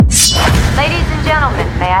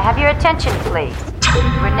May I have your attention, please?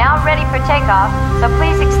 We're now ready for takeoff, so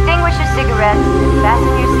please extinguish your cigarettes and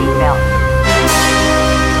fasten your seatbelt.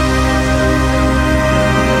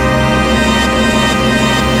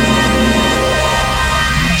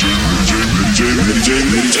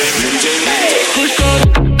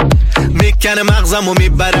 میکنه مغزمو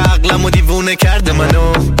میبره عقلمو دیوونه کرده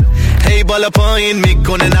منو هی بالا پایین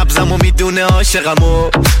میکنه نبضمو میدونه عاشقمو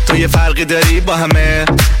تو یه فرقی داری با همه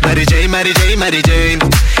مری جی مری جی مری جی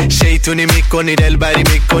شیطونی میکنی دلبری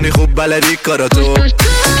میکنی خوب بلدی کاراتو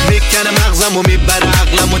میکنه مغزمو میبره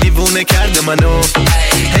عقلمو دیوونه کرده منو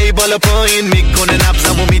هی بالا پایین میکنه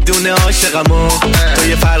نبضمو میدونه عاشقمو تو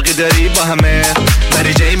یه فرقی داری با همه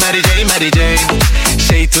مری جی مری جی مری جی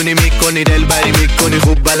شیطونی میکنی دلبری میکنی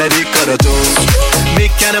خوب بلدی کاراتو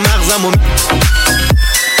میکنه مغزمو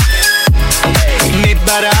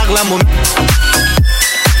میبره عقلمو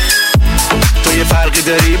تو یه فرقی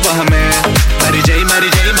داری با همه مری جی مری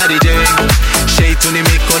جی مری جی شیطونی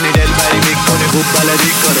میکنی دلبری میکنی خوب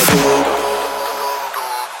بلدی کاراتو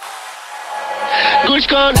گوش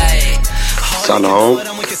کن. سلام،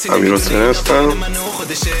 امیر حسین هستم.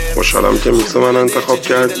 خوشحالم که میکس من انتخاب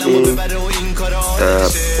کردیم.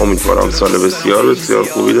 امیدوارم سال بسیار بسیار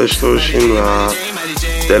خوبی داشته باشین و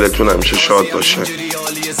دلتون همیشه شاد باشه.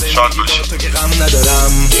 شاد باشه.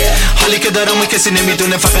 حالی که دارم و کسی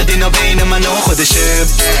نمیدونه فقط اینا بین من و خودشه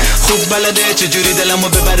خوب بلده چجوری دلمو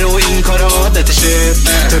ببره و این کارا عادتشه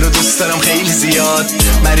تو رو دوست دارم خیلی زیاد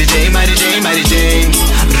مری جی مری جی مری جی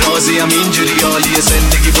راضیم اینجوری حالی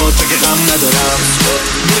زندگی با تو که غم ندارم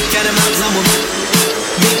میکنه مغزمو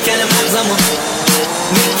میکنه مغزمو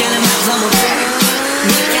میکنه مغزمو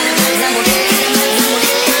میکنه مغزمو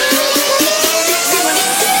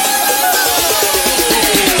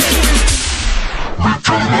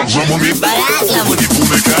مغزمو میبره عقلمو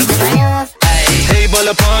دیوونه کرده هی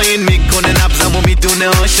بالا پایین میکنه نبضمو میدونه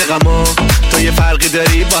عاشقمو تو یه فرقی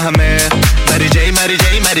داری با همه مری جی مری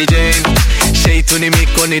جی مری جی شیطونی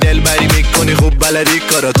میکنی دلبری میکنی خوب بلدی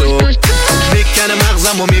کاراتو میکنه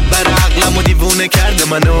مغزمو میبره عقلمو دیوونه کرده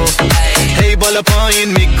منو هی بالا پایین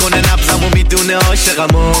میکنه نبضمو میدونه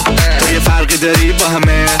عاشقمو تو یه فرقی داری با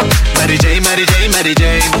همه مری جی مری جی مری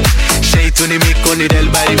جی شیطونی میکنی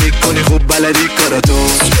دلبری میکنی خوب بلدی کاراتو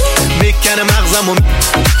میکنه مغزمو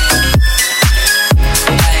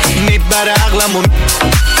میبره عقلمو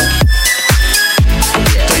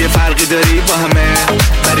تو یه فرقی داری با همه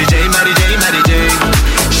مری جی مری جی مری جی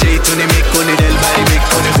شیطونی میکنی دلبری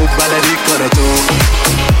میکنی خوب بلدی کاراتو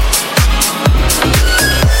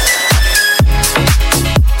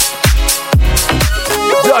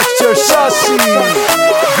دکتر شاسی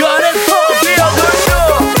گارت پا بیا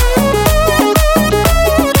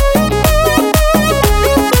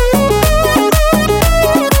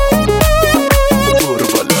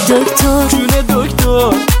دکتر جون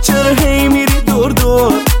دکتر چرا هی میری دور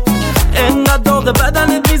دور انقدر داغ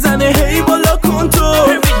بدنت میزنه هی بالا کن تو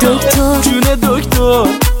دکتر جون دکتر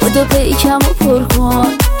بودو پیکم و پر کن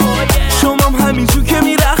شمام همینجور که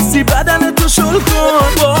میرخصی بدنتو شل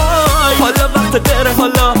کن وای حالا وقت غیره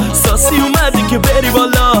حالا ساسی اومدی که بری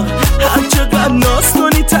بالا هر چقدر ناز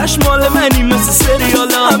کنی تشمال منی مثل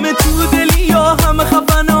سریالا همه تو دلی یا همه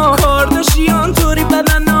خفنا کارداشیان طوری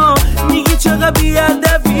بدنا میگی چقدر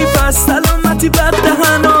بیادبی پس سلامتی بد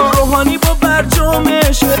دهنا روحانی با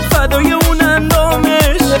برجامش فدای اون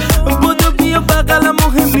اندامش بودو بیا بقلم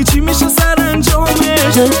مهم چی میشه سر انجامش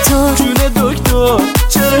دکتر جون دکتر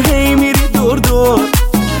چرا هی میری دور دور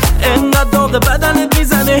انقدر داغ بدنت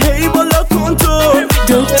میزنه هی بالا کن تو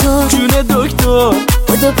دکتر جون دکتر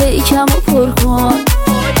بودو پیکم و پر کن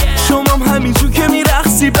شمام همینجور که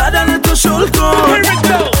میرخصی بدنتو شل کن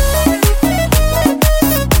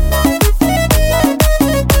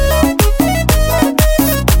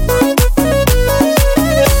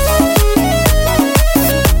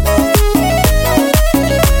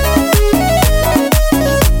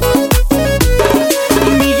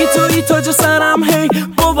تاج سرم هی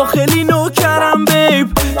بابا خیلی نوکرم بیب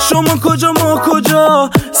شما کجا ما کجا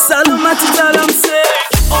سلامتی دلم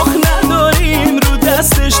سیف آخ نداریم رو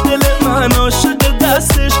دستش دل من عاشق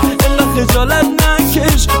دستش انقدر خجالت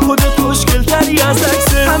نکش خودت خوشگل تری از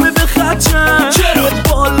عکسه همه به خدشم چرا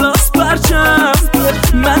بالاست برچم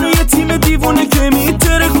منو یه تیم دیوونه که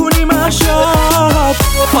میتره کنیم عشب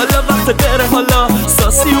حالا وقت غیره حالا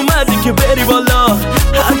ساسی اومدی که بری بالا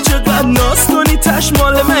هر چقدر ناز کنی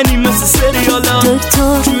تشمال منی مثل سریالا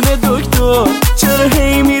دکتر جون دکتر چرا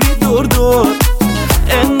هی میری دور دور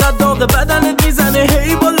انقدر داغ بدن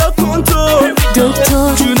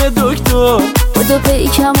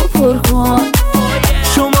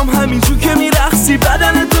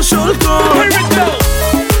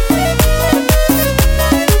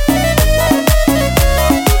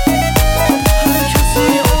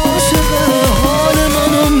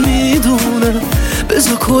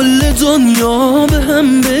دنیا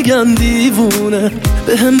بهم بگن دیوونه،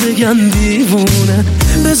 بهم بگن دیوونه،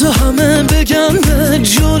 بذار همه بگن به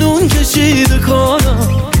جنون کشیده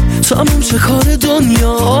کارم، تموم شه کار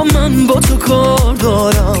دنیا، من با تو کار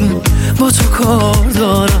دارم، با تو کار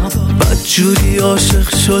دارم. بدجوری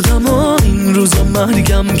عاشق شدم و این روزا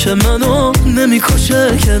مرگم که منو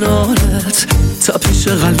نمیکشه کنارت، تپش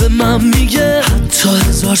قلب من میگه حتی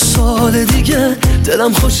 1000 سال دیگه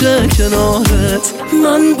دلم خوشه کنارت.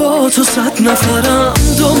 من با تو 100 نفرم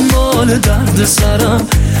دنبال درد سرم،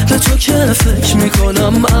 به تو که فکر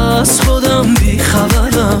میکنم از خودم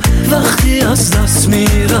بیخبرم، وقتی از دست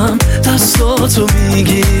میرم دستاتو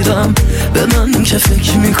میگیرم، به من که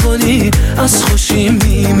فکر میکنی از خوشی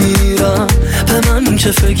میمیرم، به من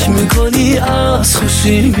که فکر میکنی از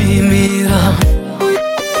خوشی میمیرم.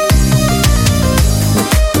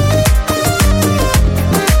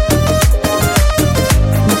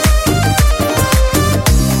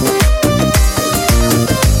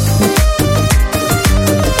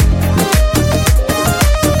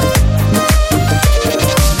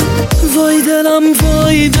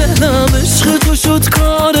 وای دلم عشق تو شد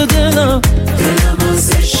کار دلم، دلم از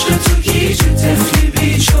عشق تو گیج طفلی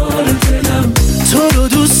بیچار دلم، تو رو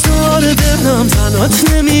دوست داره دلم،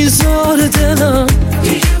 تنات نمیذار دلم،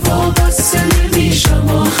 دیگه وابسته نمیشم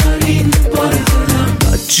آخرین بار دلم.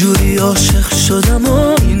 بدجوری عاشق شدم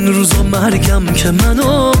و این روزا مرگم که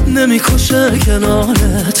منو نمیکشه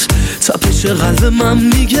کنارت، تپش قلب من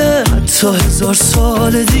میگه حتی 1000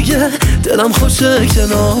 سال دیگه دلم خوشه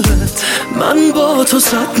کنارت. من با تو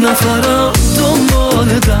 100 نفرم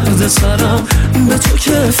دنبال درد سرم، به تو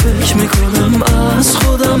که فکر میکنم از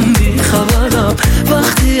خودم بیخبرم،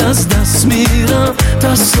 وقتی از دست میرم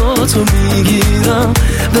دستاتو میگیرم،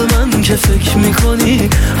 به من که فکر میکنی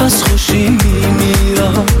از خوشی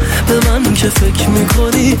میمیرم، به من که فکر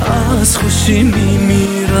میکنی از خوشی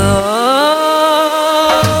میمیرم.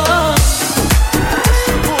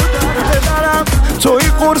 توی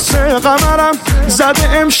قرص قمرم زده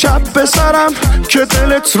امشب به سرم که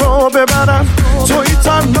دلت رو ببرم، توی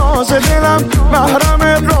تناز دلم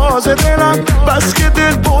محرم راز دلم، بس که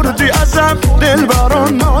دل بردی ازم دل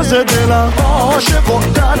بران ناز دلم، عاشق و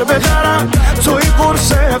در بدرم. توی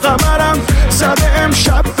قرص قمرم زده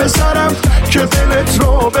امشب به سرم که دلت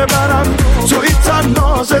رو ببرم، توی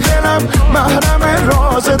تناز دلم محرم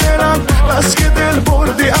راز دلم، بس که دل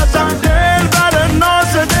بردی ازم دل بران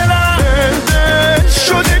ناز دلم.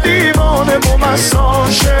 شده دیوانه و مست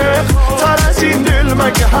عاشق، تر از این دل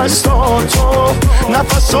مگه هست تا تو،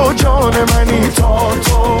 نفس و جان منی تا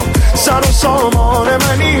تو، سر و سامان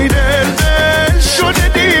منی. دل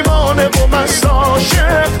شده دیوانه و مست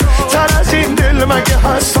عاشق، تر از این دل مگه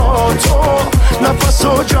هست تا تو، نفس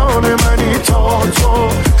و جان منی تا تو،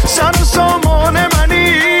 سر و سامان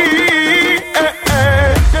منی.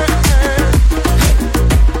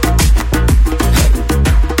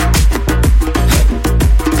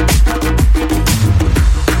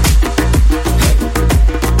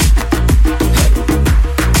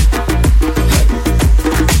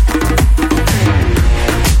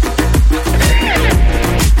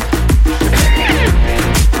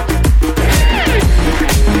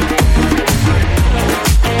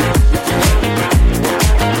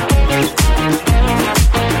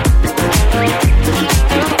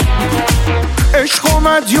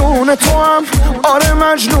 مدیون تو هم، آره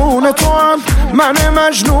مجنون تو هم، من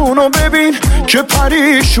مجنونو ببین که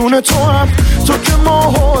پریشون تو هم، تو که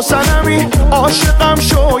ماه و سنمی عاشقم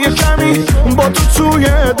شو یه کمی، با تو توی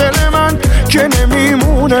دل من که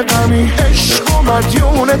نمیمونه غمی. عشق و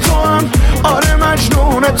مدیون تو هم، آره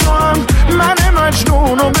مجنون تو هم، من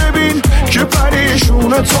مجنونو ببین که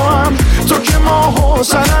پریشون تو هم، تو که ماه و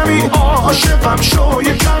سنمی عاشقم شو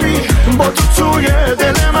یه کمی، با تو توی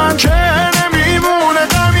دل من که نمیمونه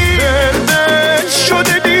غمی. دل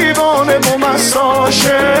شده دیوانه و مست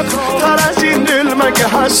عاشق، تر از این دل مگه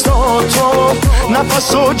هست تا تو،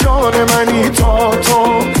 نفس و جان منی تا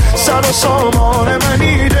تو، سر و سامان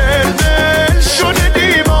منی. دل شده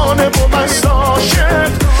دیوانه و مست عاشق،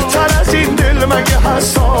 تر از این دل مگه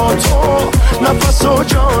هست تا تو، نفس و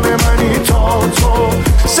جان منی تا تو،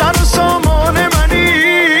 سر و سامان منی.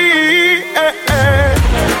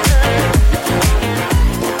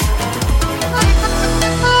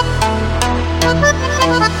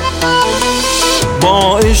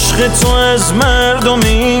 با عشق تو از مردم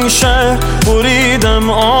این شهر بریدم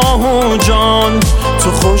آهو جان،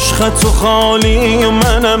 تو خوش خط و خالی و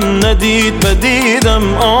منم ندید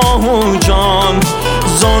بدیدم آهو جان.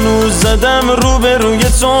 زانو زدم روبروی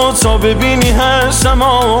تو تا ببینی هستم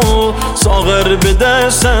ساغر به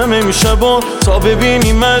دستم امشب تا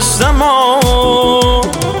ببینی مستم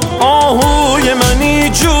آهوی منی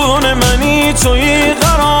جون منی توی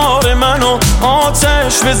قرار منو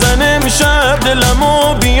آتش بزن امشب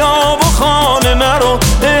دلمو بیا و خانه نرو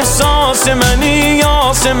احساس منی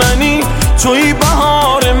یاس منی توی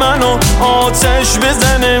بهار منو آتش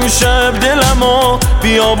بزن امشب دلمو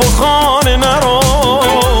بیا و خانه نرو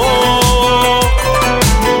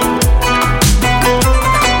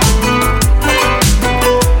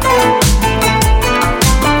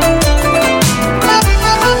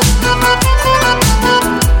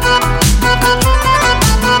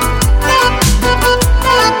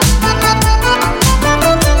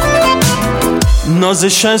ناز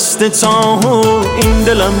شست تاهو این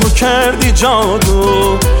دلم رو کردی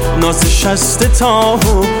جادو ناز شست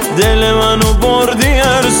تاهو دل منو بردی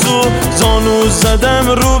ارزو زانو زدم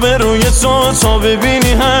روبروی تو تا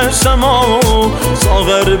ببینی هستم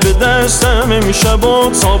ساغر به دستم امشب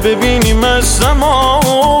تا ببینی مستم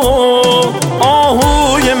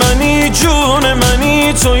آهوی منی جون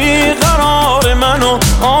منی توی قرار منو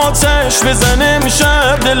آتش بزن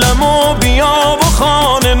امشب دلمو بیا و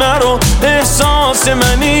خانه نرو احساس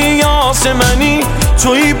منی یاس منی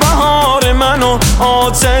توی بهار منو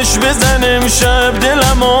آتش بزن امشب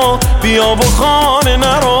دلمو بیا و خانه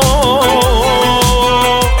نرو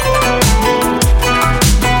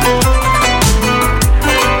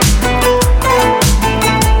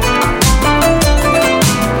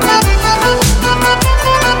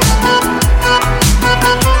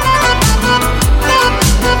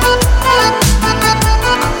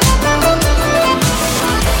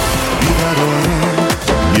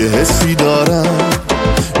یه حسی دارم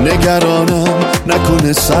نگرانم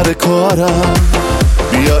نکنه سر کارم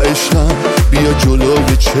بیا عشقم بیا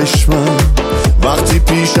جلوی چشمم وقتی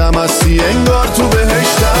پیشم هستی انگار تو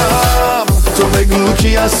بهشتم تو بگو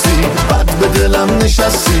کی هستی بد به دلم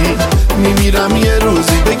نشستی میمیرم یه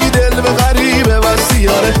روزی بگی دل به غریبه بستی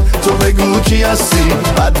آره تو بگو کی هستی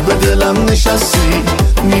بد به دلم نشستی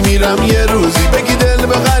میمیرم یه روزی بگی دل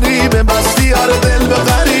به غریبه بستی آره دل به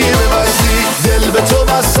غریبه بستی دل به تو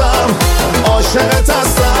بستم عاشقت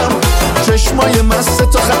هستم چشمای مست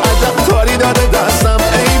تو عجب کاری داره دستم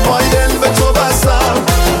ای وای دل به تو بستم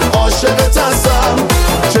عاشقت هستم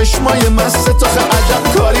چشمای مست تو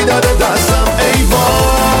عجب کاری داره دستم ای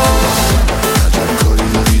وای عجب کاری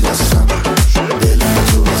داری دستم دل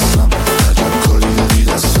به تو بستم عجب کاری داری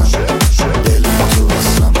دستم دل به تو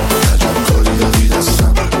بستم عجب کاری داری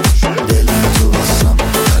دستم دل به تو بستم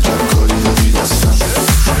عجب کاری داری دستم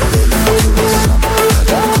دل به تو بستم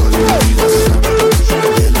عجب کاری داری دستم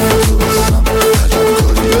دل به تو بستم عجب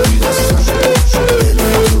کاری داری دستم دل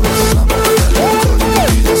به تو بستم عجب کاری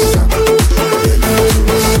داری دستم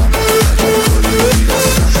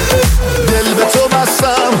دل به تو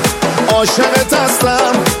بستم عاشقت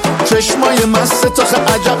هستم چشمای مست تو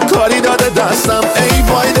عجب کاری داده دستم ای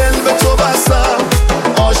وای دل به تو بستم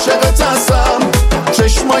عاشقت هستم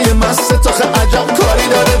چشمای مست تو عجب کاری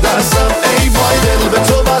داده دستم ای وای دل به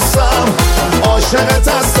تو بستم عاشقت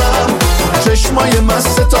هستم چشمای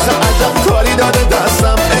مست تو عجب کاری داده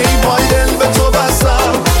دستم ای وای دل به تو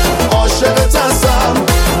بستم عاشقت هستم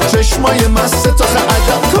چشمای مست تو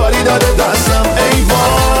عجب کاری داده دستم ای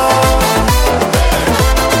وای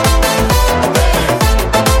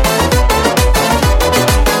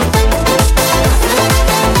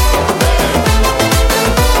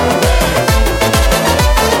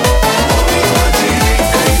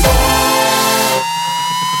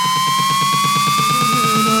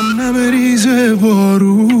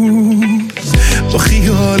بارون با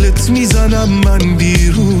خیالت میزنم من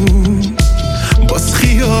بیرون باز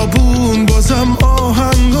خیابون بازم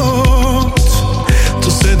آهنگات تو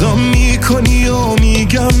صدا میکنی و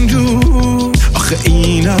میگم دور آخه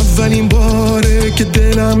این اولین باره که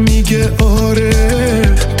دلم میگه آره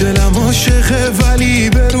دلم عاشقه ولی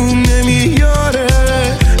برون نمیاره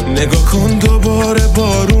نگاه کن دوباره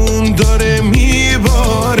بارون داره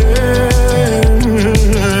میباره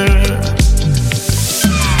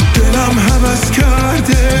هوس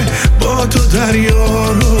کرده با تو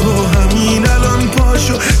دریا رو همین الان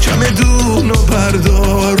پاشو چمدون و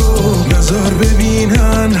بردار و نظر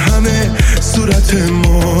ببینن همه صورت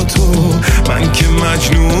ما تو من که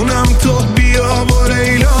مجنونم تو بیا و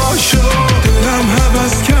لیلا شو دلم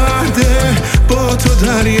هوس کرده با تو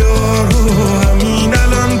دریا رو همین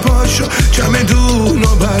الان پاشو چمدون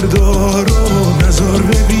و بردار و نظر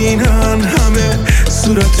ببینن همه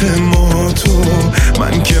صورت ما تو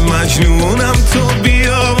من که مجنونم تو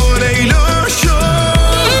بیا و لیلا شو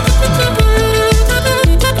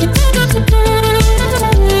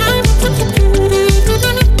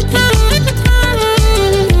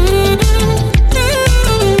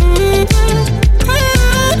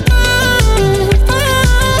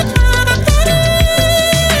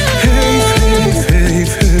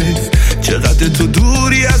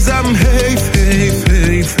دلم حیف حیف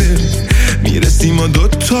حیف میرسیم و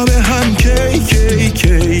دوتا به هم کی کی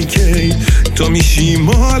کی کی تو میشی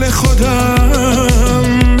مال خودم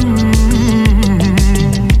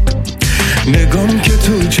نگام که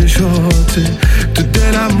تو چشاته تو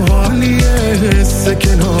دلم حالیه حس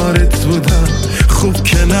کنارت بودم خوب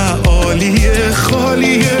که نه عالیه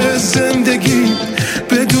خالیه زندگی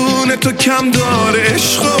بدون تو کم داره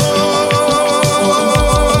عشقا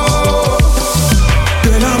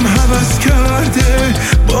دلم هوس کرده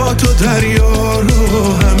با تو دریا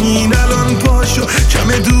رو همین الان پاشو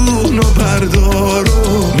چمدونو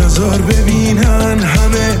بردارو نظر ببینن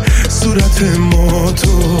همه صورت ما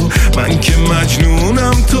تو من که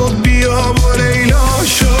مجنونم تو بیا و لیلا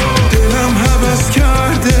شو دلم هوس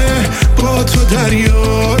کرده با تو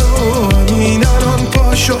دریا رو همین الان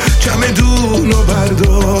پاشو چمدونو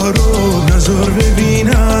بردارو نظر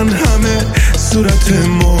ببینن همه صورت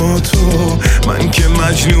ما تو من که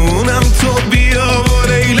مجنونم تو بیا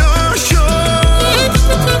و لیلا شو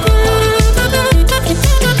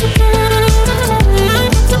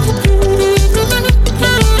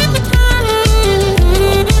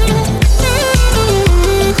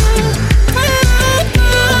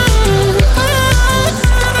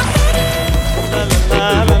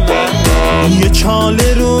یه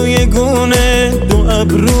چاله روی گونه دو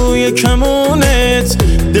ابروی کمونت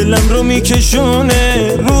دلم رو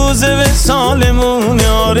میکشونه روز وصالمونه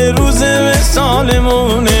آره روز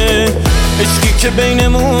وصالمونه عشقی که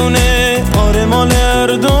بینمونه آره مال هر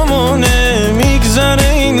دومونه میگذره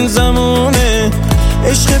این زمونه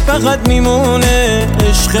عشق فقط میمونه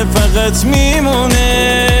عشق فقط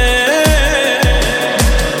میمونه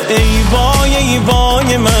ای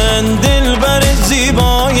وای من دلبر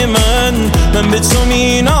زیبای من به تو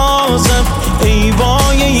مینازم ای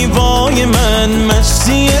وای من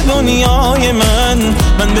مستی دنیای من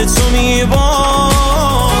به تو میبازم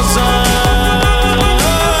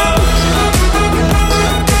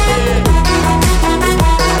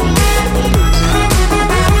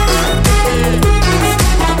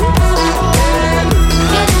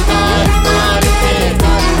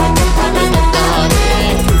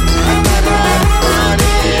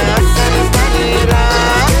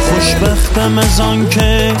خوشبختم از آن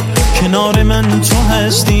که کنار من تو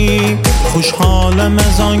هستی خوشحالم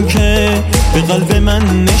از آن که به قلب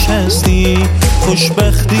من نشستی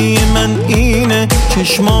خوشبختی من اینه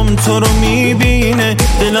چشمام تو رو میبینه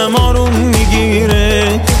دلم آروم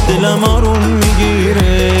میگیره دلم آروم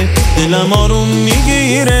میگیره دلم آروم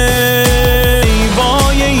میگیره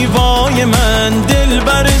ای وای من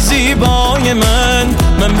دلبر زیبای من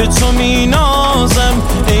به تو مینازم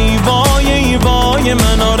ای وای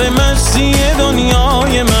من آره مستی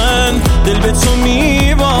دنیای من دل به تو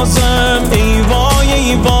میبازم ای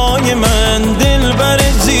وای من دلبر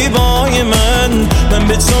زیبای من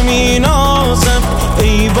به تو مینازم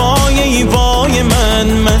ای وای من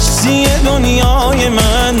مستی دنیای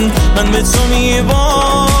من به تو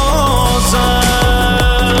میبازم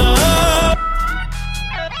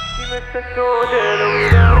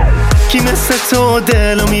کی مثل تو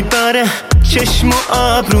دلو میبره چشم و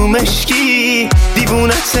ابرو مشکی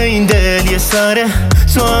دیوونت این دل یه سره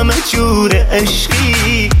تو همه جور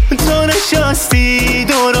عشقی تو نشستی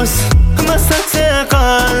درست وسط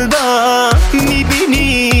قلبم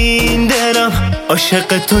میبینی دلم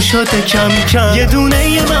عاشق تو شده کم کم یه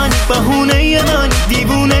دونه من بهونه من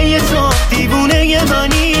دیوونه تو دیوونه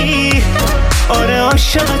منی آره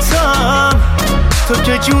عاشقتم تو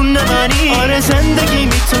که جون منی آره زندگی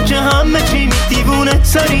می تو که همه چی می دیوونه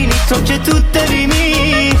ترینی تو که تو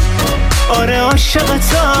دلیمی آره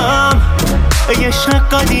عاشقتم ای عشق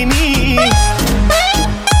قدیمی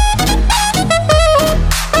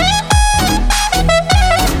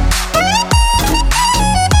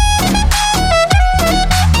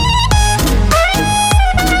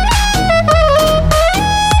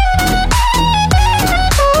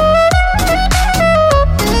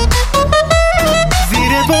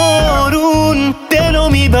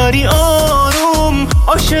بری آروم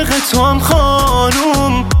عاشق تو هم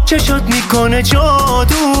خانوم چشات میکنه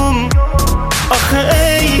جادوم آخه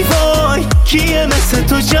ای وای کیه مثل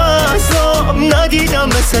تو جذاب ندیدم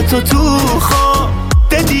مثل تو خواب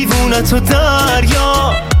به دیوونه تو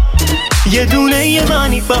دریا یه دونه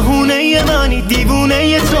منی بهونه منی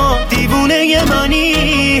دیوونه تو دیوونه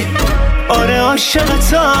منی آره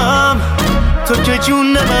عاشقتم تو که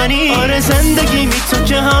جون منی آره زندگی می تو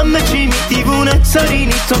که همه چی می دیوونه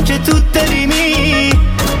ترینی تو که تو دلیمی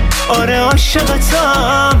آره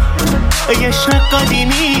عاشقتم ای عشق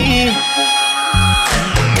قدیمی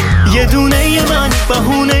یه دونه من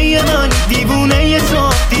بهونه من دیوونه تو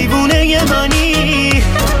دیوونه منی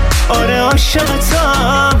آره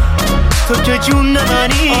عاشقتم تو که جون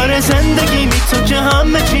منی، آره زندگی می تو که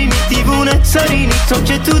همه چی می، دیوونه ترینی تو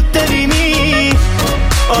که تو دلینی،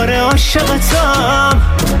 آره عاشقتم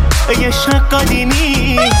ای عشق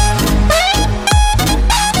قدیمی.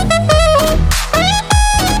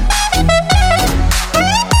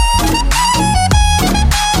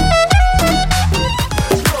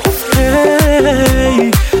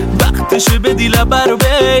 وقتشه بدی لبه رو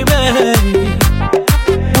بیبی،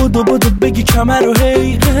 بودو بگی کمر رو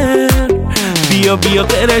هیغن، بیا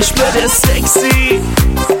قرش بده سکسی،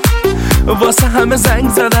 واسه همه زنگ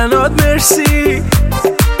زدنات مرسی،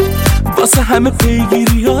 واسه همه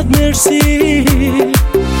پیگیریات مرسی،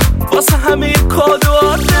 واسه همه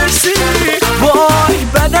کادوات مرسی. وای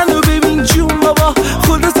بدن رو ببین جون بابا،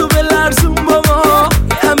 خودتو به لرزون بابا،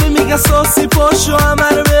 همه میگن ساسی پاشو همه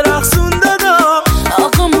رو برقصون دادا.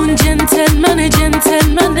 آقامون جنتلمنه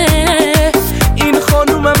این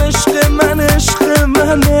خانومم عشق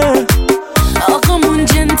منه، آقامون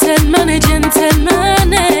جنتلمنه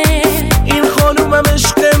این خانومم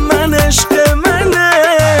عشق منه.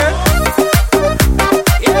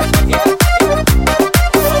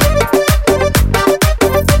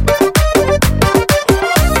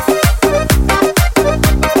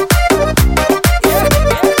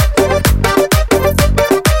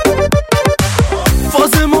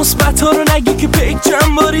 مثبت ها رو نگی که پیک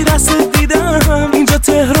چند باری دستت دیدم، اینجا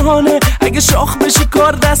تهرانه اگه شاخ بشی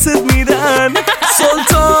کار دستت میدن.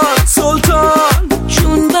 سلطان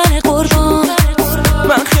جون بر قربان،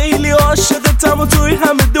 من خیلی عاشقتم و توی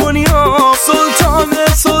همه دنیا.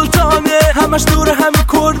 سلطانه همش دور همه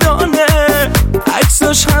کردانه،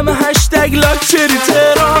 عکساش همه هشتگ لاکچری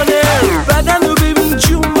تهرانه. بدن رو ببین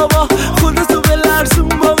جون بابا، خودتو به لرزون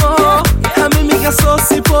بابا، همه میگن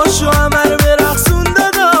ساسی پاشو همه رو برقصون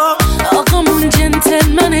دادا. آقامون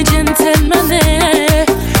جنتلمنه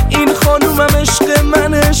این خانومم عشق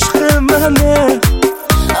منه،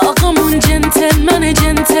 آقامون جنتلمنه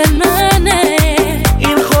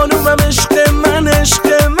این خانومم عشق منه.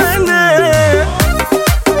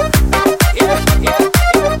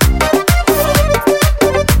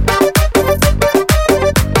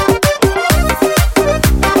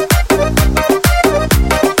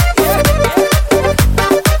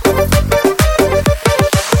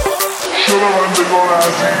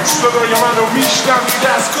 صدای منو میشنوید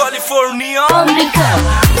از کالیفرنیا، آمریکا،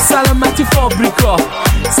 سلامتی فابریکا،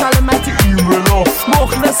 سلامتی ایملا،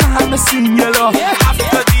 مخلص همه سینگلا،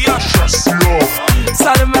 هفتادیا شستیا،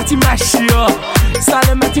 سلامتی مشیا،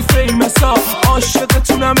 سلامتی فیمسا،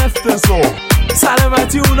 عاشقتونم افتضاح،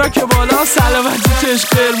 سلامتی اونا که بالا، سلامتی چشم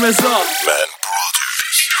قرمزا.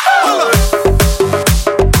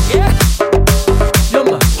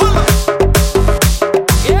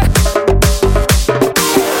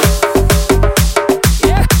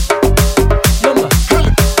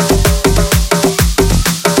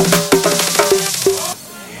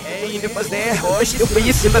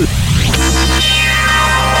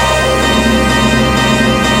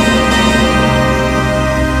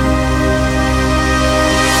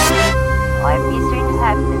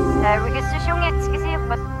 Registrering jetzt gesehen,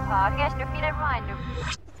 was Tagen erst noch wieder rein. Du,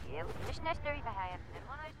 ich nicht durchbehalten.